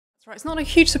Right. It's not a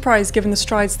huge surprise given the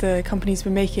strides the company's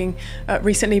been making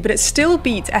recently, but it still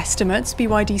beats estimates.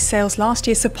 BYD's sales last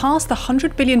year surpassed the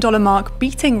 $100 billion mark,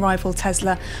 beating rival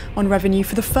Tesla on revenue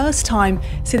for the first time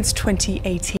since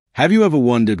 2018. Have you ever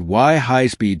wondered why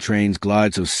high-speed trains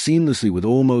glide so seamlessly with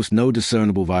almost no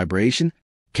discernible vibration?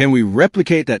 Can we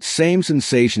replicate that same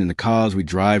sensation in the cars we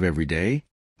drive every day?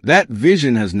 That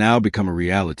vision has now become a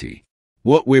reality.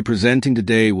 What we're presenting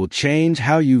today will change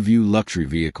how you view luxury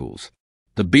vehicles.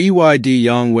 The BYD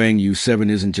Yangwang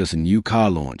U7 isn't just a new car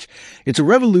launch. It's a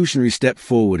revolutionary step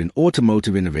forward in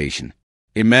automotive innovation.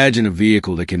 Imagine a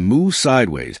vehicle that can move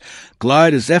sideways,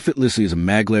 glide as effortlessly as a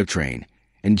maglev train,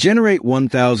 and generate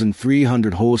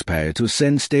 1,300 horsepower to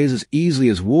ascend stairs as easily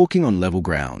as walking on level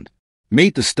ground.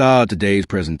 Meet the star of today's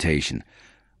presentation,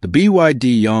 the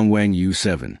BYD Yangwang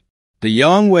U7. The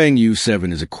Yangwang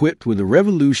U7 is equipped with a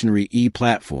revolutionary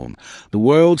E-platform, the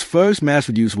world's first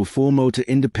mass-reducible four-motor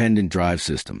independent drive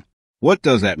system. What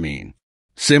does that mean?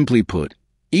 Simply put,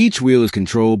 each wheel is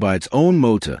controlled by its own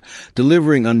motor,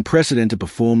 delivering unprecedented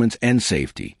performance and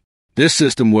safety. This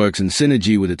system works in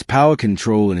synergy with its power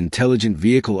control and intelligent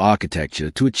vehicle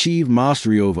architecture to achieve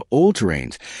mastery over all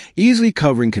terrains, easily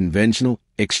covering conventional,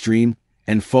 extreme,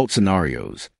 and fault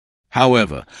scenarios.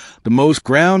 However, the most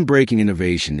groundbreaking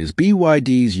innovation is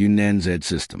BYD's Yun-Nian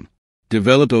system.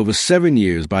 Developed over 7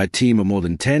 years by a team of more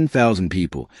than 10,000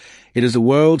 people, it is the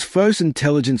world's first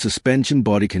intelligent suspension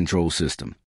body control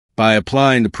system. By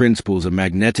applying the principles of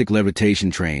magnetic levitation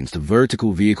trains to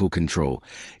vertical vehicle control,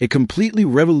 it completely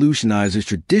revolutionizes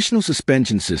traditional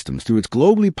suspension systems through its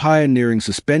globally pioneering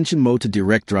suspension motor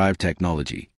direct drive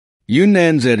technology.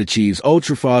 Yun-Nian achieves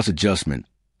ultra-fast adjustment,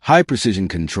 high-precision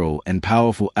control, and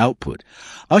powerful output,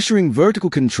 ushering vertical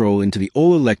control into the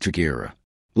all-electric era.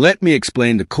 Let me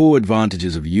explain the core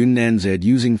advantages of Yun-Nian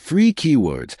using 3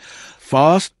 keywords: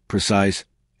 fast, precise,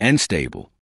 and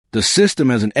stable. The system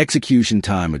has an execution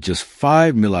time of just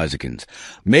 5 milliseconds,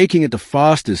 making it the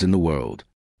fastest in the world.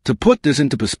 To put this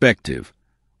into perspective,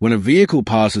 when a vehicle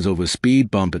passes over a speed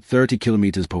bump at 30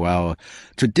 km per hour,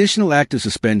 traditional active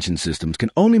suspension systems can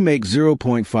only make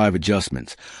 0.5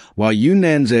 adjustments, while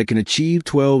Yun-Nian can achieve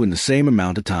 12 in the same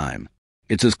amount of time.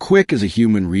 It's as quick as a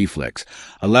human reflex,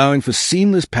 allowing for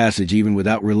seamless passage even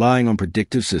without relying on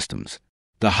predictive systems.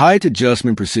 The height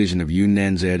adjustment precision of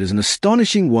Yun-Nian is an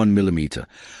astonishing 1 millimeter,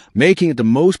 making it the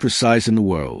most precise in the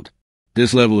world.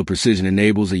 This level of precision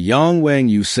enables the Yangwang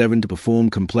U7 to perform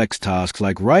complex tasks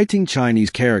like writing Chinese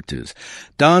characters,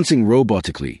 dancing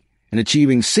robotically, and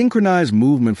achieving synchronized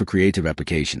movement for creative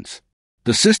applications.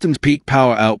 The system's peak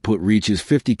power output reaches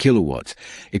 50 kilowatts,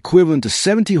 equivalent to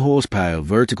 70 horsepower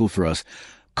vertical thrust,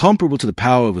 comparable to the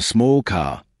power of a small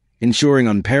car, ensuring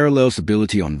unparalleled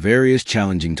stability on various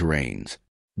challenging terrains.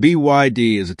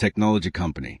 BYD is a technology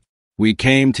company. We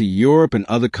came to Europe and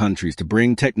other countries to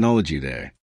bring technology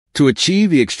there. To achieve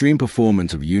the extreme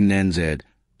performance of Yun-Nian,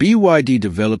 BYD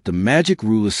developed the Magic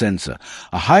Ruler sensor,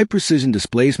 a high-precision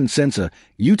displacement sensor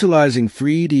utilizing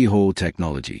 3D Hall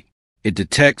technology. It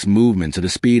detects movements at a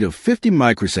speed of 50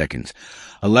 microseconds,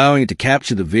 allowing it to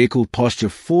capture the vehicle posture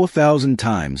 4,000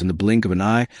 times in the blink of an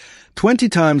eye, 20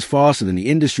 times faster than the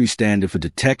industry standard for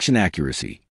detection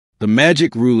accuracy. The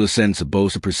Magic Ruler sensor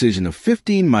boasts a precision of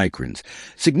 15 microns,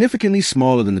 significantly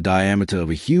smaller than the diameter of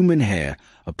a human hair,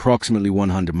 approximately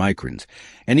 100 microns,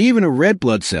 and even a red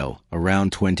blood cell,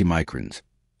 around 20 microns.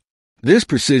 This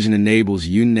precision enables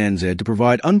Yun-Nian to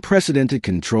provide unprecedented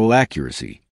control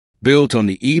accuracy. Built on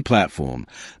the E-platform,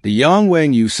 the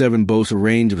Yangwang U7 boasts a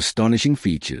range of astonishing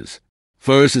features.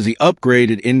 First is the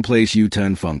upgraded in-place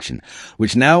U-turn function,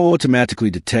 which now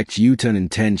automatically detects U-turn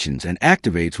intentions and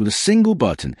activates with a single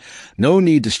button. No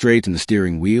need to straighten the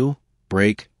steering wheel,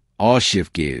 brake, or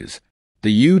shift gears.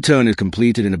 The U-turn is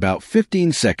completed in about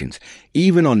 15 seconds,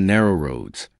 even on narrow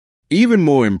roads. Even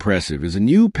more impressive is a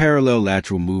new parallel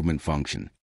lateral movement function.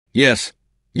 Yes,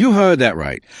 you heard that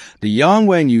right. The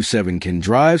Yangwang U7 can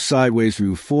drive sideways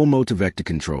through four-motor vector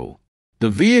control. The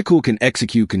vehicle can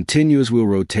execute continuous wheel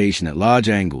rotation at large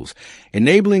angles,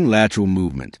 enabling lateral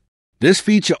movement. This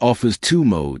feature offers 2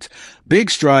 modes, big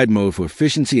stride mode for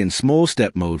efficiency and small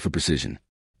step mode for precision.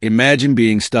 Imagine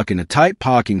being stuck in a tight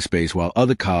parking space while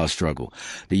other cars struggle.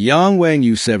 The Yangwang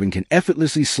U7 can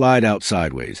effortlessly slide out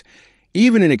sideways,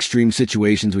 even in extreme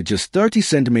situations with just 30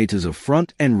 centimeters of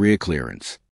front and rear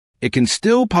clearance. It can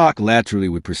still park laterally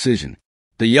with precision.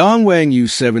 The Yangwang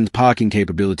U7's parking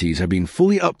capabilities have been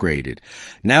fully upgraded,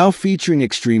 now featuring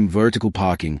extreme vertical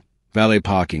parking, valet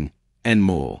parking, and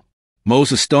more.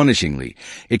 Most astonishingly,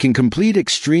 it can complete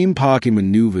extreme parking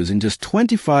maneuvers in just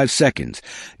 25 seconds,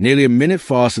 nearly a minute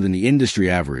faster than the industry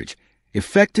average,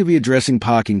 effectively addressing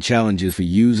parking challenges for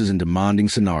users in demanding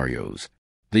scenarios.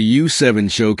 The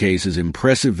U7 showcases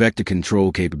impressive vector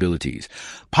control capabilities,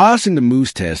 passing the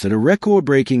Moose test at a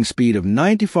record-breaking speed of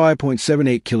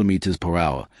 95.78 km per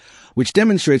hour, which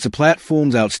demonstrates the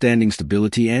platform's outstanding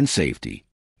stability and safety.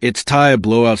 Its tire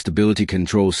blowout stability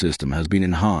control system has been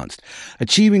enhanced,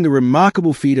 achieving the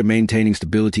remarkable feat of maintaining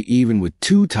stability even with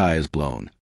two tires blown.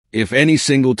 If any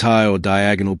single tire or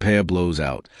diagonal pair blows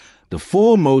out, the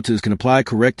four motors can apply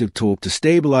corrective torque to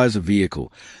stabilize the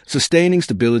vehicle, sustaining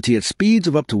stability at speeds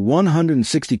of up to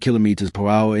 160 km per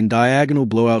hour in diagonal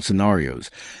blowout scenarios,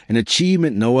 an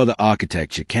achievement no other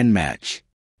architecture can match.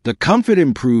 The comfort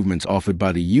improvements offered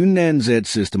by the Yun-Nian Z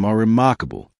system are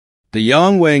remarkable. The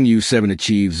Yangwang U7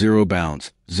 achieves zero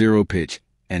bounce, zero pitch,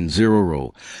 and zero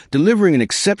roll, delivering an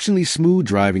exceptionally smooth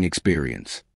driving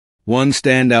experience. One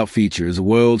standout feature is the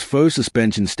world's first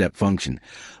suspension step function,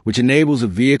 which enables a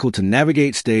vehicle to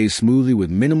navigate stays smoothly with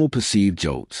minimal perceived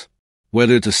jolts.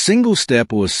 Whether it's a single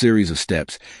step or a series of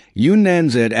steps, Yun-Nian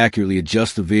Z accurately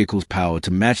adjusts the vehicle's power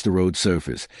to match the road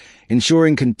surface,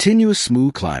 ensuring continuous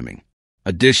smooth climbing.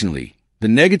 Additionally, the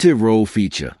negative roll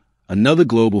feature, another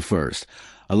global first,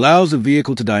 allows the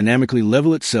vehicle to dynamically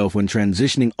level itself when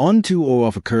transitioning onto or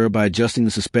off a curb by adjusting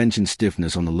the suspension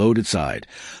stiffness on the loaded side,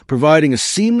 providing a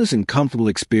seamless and comfortable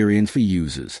experience for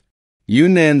users.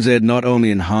 Yun-Nian Z not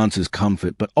only enhances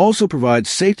comfort but also provides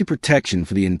safety protection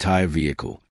for the entire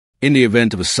vehicle. In the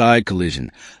event of a side collision,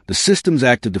 the system's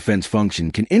active defense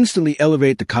function can instantly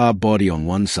elevate the car body on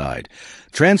one side,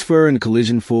 transferring the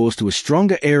collision force to a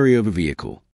stronger area of a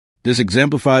vehicle. This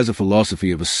exemplifies the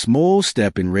philosophy of a small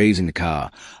step in raising the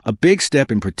car, a big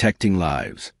step in protecting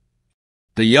lives.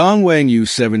 The Yangwang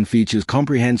U7 features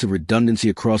comprehensive redundancy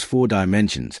across 4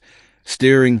 dimensions: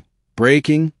 steering,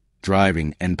 braking,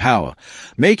 driving, and power,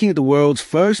 making it the world's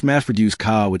first mass-produced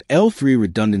car with L3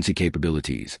 redundancy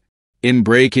capabilities. In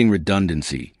braking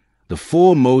redundancy, the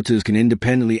 4 motors can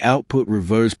independently output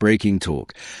reverse braking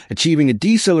torque, achieving a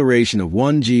deceleration of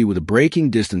 1 g with a braking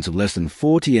distance of less than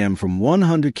 40 m from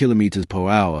 100 km per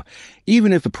hour,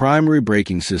 even if the primary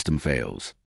braking system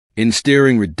fails. In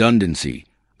steering redundancy,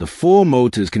 the 4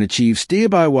 motors can achieve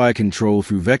steer-by-wire control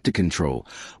through vector control,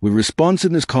 with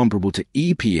responsiveness comparable to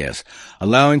EPS,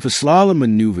 allowing for slalom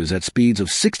maneuvers at speeds of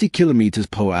 60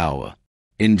 km per hour.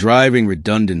 In driving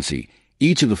redundancy,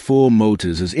 each of the 4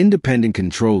 motors has independent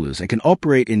controllers and can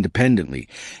operate independently,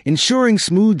 ensuring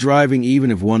smooth driving even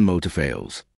if one motor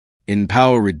fails. In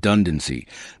power redundancy,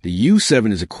 the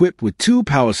U7 is equipped with 2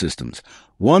 power systems.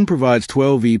 One provides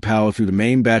 12V power through the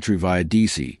main battery via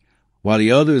DC, while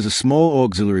the other is a small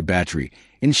auxiliary battery,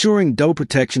 ensuring double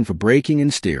protection for braking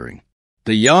and steering.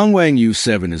 The Yangwang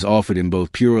U7 is offered in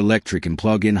both pure electric and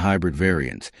plug-in hybrid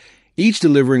variants, each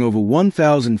delivering over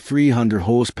 1,300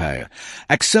 horsepower,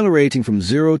 accelerating from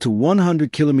 0 to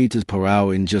 100 km per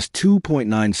hour in just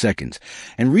 2.9 seconds,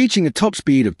 and reaching a top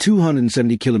speed of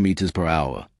 270 km per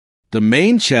hour. The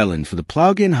main challenge for the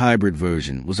plug-in hybrid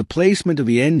version was the placement of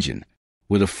the engine.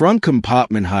 With a front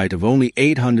compartment height of only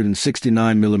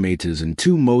 869 mm and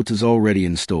 2 motors already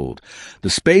installed, the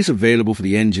space available for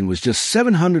the engine was just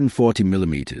 740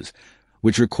 mm,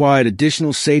 which required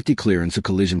additional safety clearance for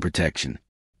collision protection.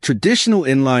 Traditional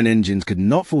inline engines could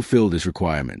not fulfill this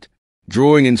requirement.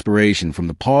 Drawing inspiration from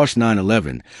the Porsche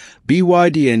 911,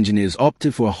 BYD engineers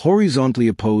opted for a horizontally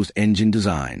opposed engine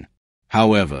design.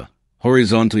 However,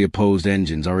 horizontally opposed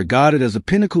engines are regarded as the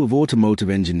pinnacle of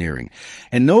automotive engineering,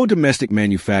 and no domestic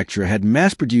manufacturer had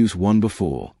mass-produced one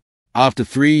before. After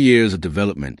 3 years of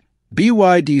development,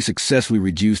 BYD successfully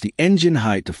reduced the engine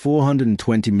height to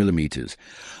 420 mm,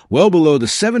 well below the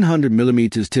 700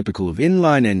 mm typical of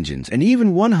inline engines and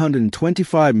even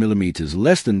 125 mm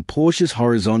less than Porsche's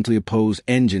horizontally opposed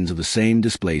engines of the same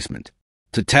displacement.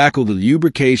 To tackle the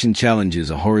lubrication challenges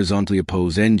of horizontally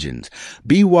opposed engines,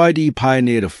 BYD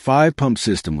pioneered a 5-pump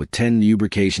system with 10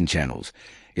 lubrication channels,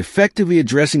 effectively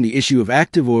addressing the issue of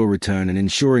active oil return and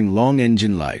ensuring long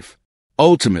engine life.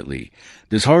 Ultimately,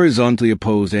 this horizontally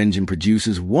opposed engine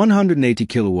produces 180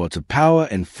 kilowatts of power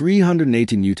and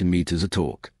 380 Nm of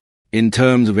torque. In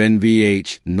terms of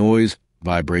NVH, noise,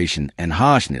 vibration, and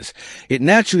harshness, it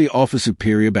naturally offers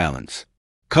superior balance.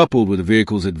 Coupled with the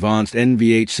vehicle's advanced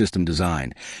NVH system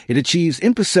design, it achieves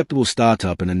imperceptible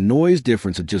startup and a noise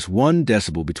difference of just 1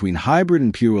 decibel between hybrid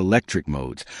and pure electric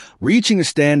modes, reaching a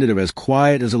standard of as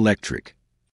quiet as electric.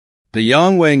 The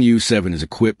Yangwang U7 is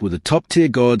equipped with a top-tier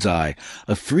God's Eye,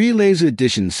 a 3-laser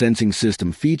edition sensing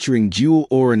system featuring dual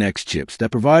Orin X chips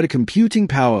that provide a computing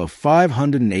power of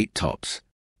 508 TOPS.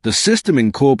 The system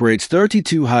incorporates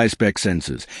 32 high-spec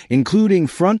sensors, including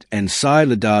front and side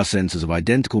LiDAR sensors of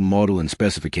identical model and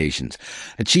specifications,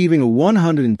 achieving a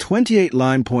 128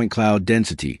 line point cloud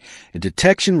density, a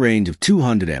detection range of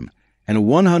 200 m, and a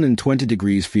 120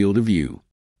 degrees field of view.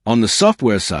 On the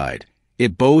software side,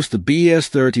 it boasts the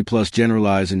BS30 Plus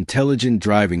Generalized Intelligent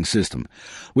Driving System,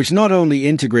 which not only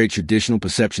integrates traditional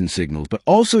perception signals but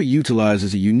also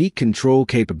utilizes the unique control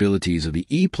capabilities of the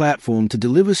E-platform to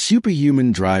deliver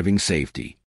superhuman driving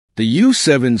safety. The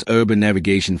U7's urban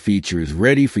navigation feature is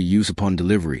ready for use upon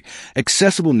delivery,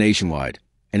 accessible nationwide,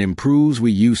 and improves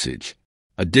with usage.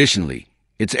 Additionally,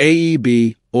 its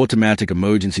AEB, automatic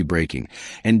emergency braking,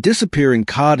 and disappearing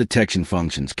car detection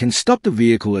functions can stop the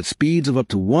vehicle at speeds of up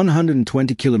to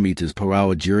 120 km per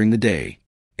hour during the day.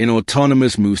 In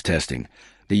autonomous moose testing,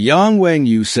 the Yangwang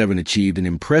U7 achieved an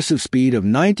impressive speed of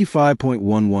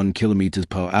 95.11 km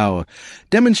per hour,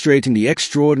 demonstrating the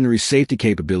extraordinary safety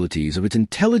capabilities of its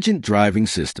intelligent driving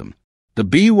system. The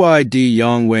BYD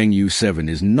Yangwang U7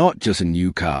 is not just a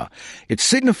new car, it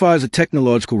signifies a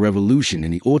technological revolution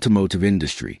in the automotive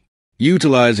industry.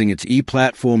 Utilizing its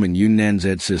E-platform and Yun-Nian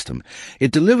Z system,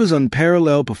 it delivers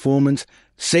unparalleled performance,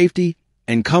 safety,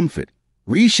 and comfort,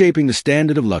 reshaping the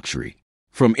standard of luxury.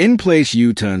 From in-place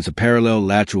U-turns to parallel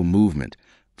lateral movement,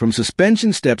 from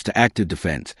suspension steps to active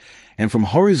defense, and from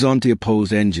horizontally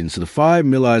opposed engines to the 5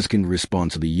 millisecond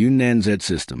response of the Yun-Nian Z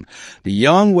system, the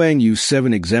Yangwang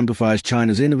U7 exemplifies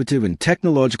China's innovative and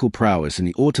technological prowess in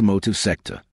the automotive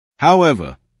sector.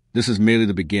 However, this is merely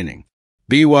the beginning.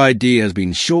 BYD has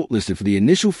been shortlisted for the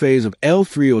initial phase of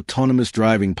L3 autonomous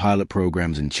driving pilot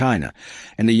programs in China,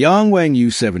 and the Yangwang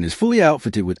U7 is fully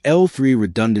outfitted with L3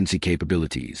 redundancy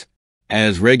capabilities.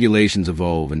 As regulations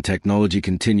evolve and technology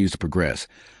continues to progress,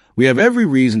 we have every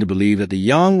reason to believe that the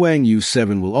Yangwang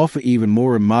U7 will offer even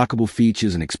more remarkable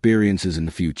features and experiences in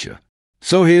the future.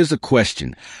 So here's the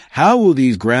question: how will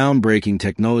these groundbreaking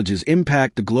technologies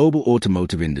impact the global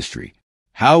automotive industry?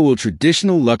 How will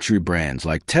traditional luxury brands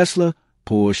like Tesla,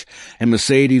 Porsche, and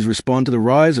Mercedes respond to the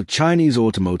rise of Chinese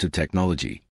automotive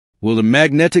technology? Will the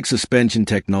magnetic suspension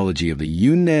technology of the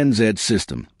Yun-Nian Z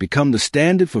system become the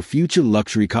standard for future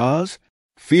luxury cars?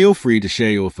 Feel free to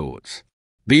share your thoughts.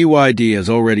 BYD has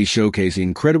already showcased the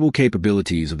incredible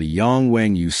capabilities of the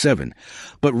Yangwang U7,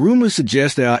 but rumors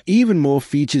suggest there are even more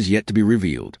features yet to be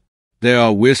revealed. There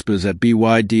are whispers that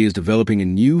BYD is developing a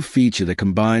new feature that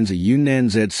combines the Yun-Nian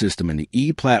Z system and the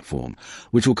E-platform,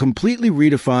 which will completely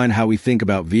redefine how we think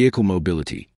about vehicle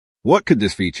mobility. What could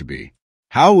this feature be?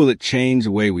 How will it change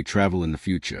the way we travel in the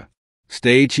future?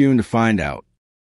 Stay tuned to find out.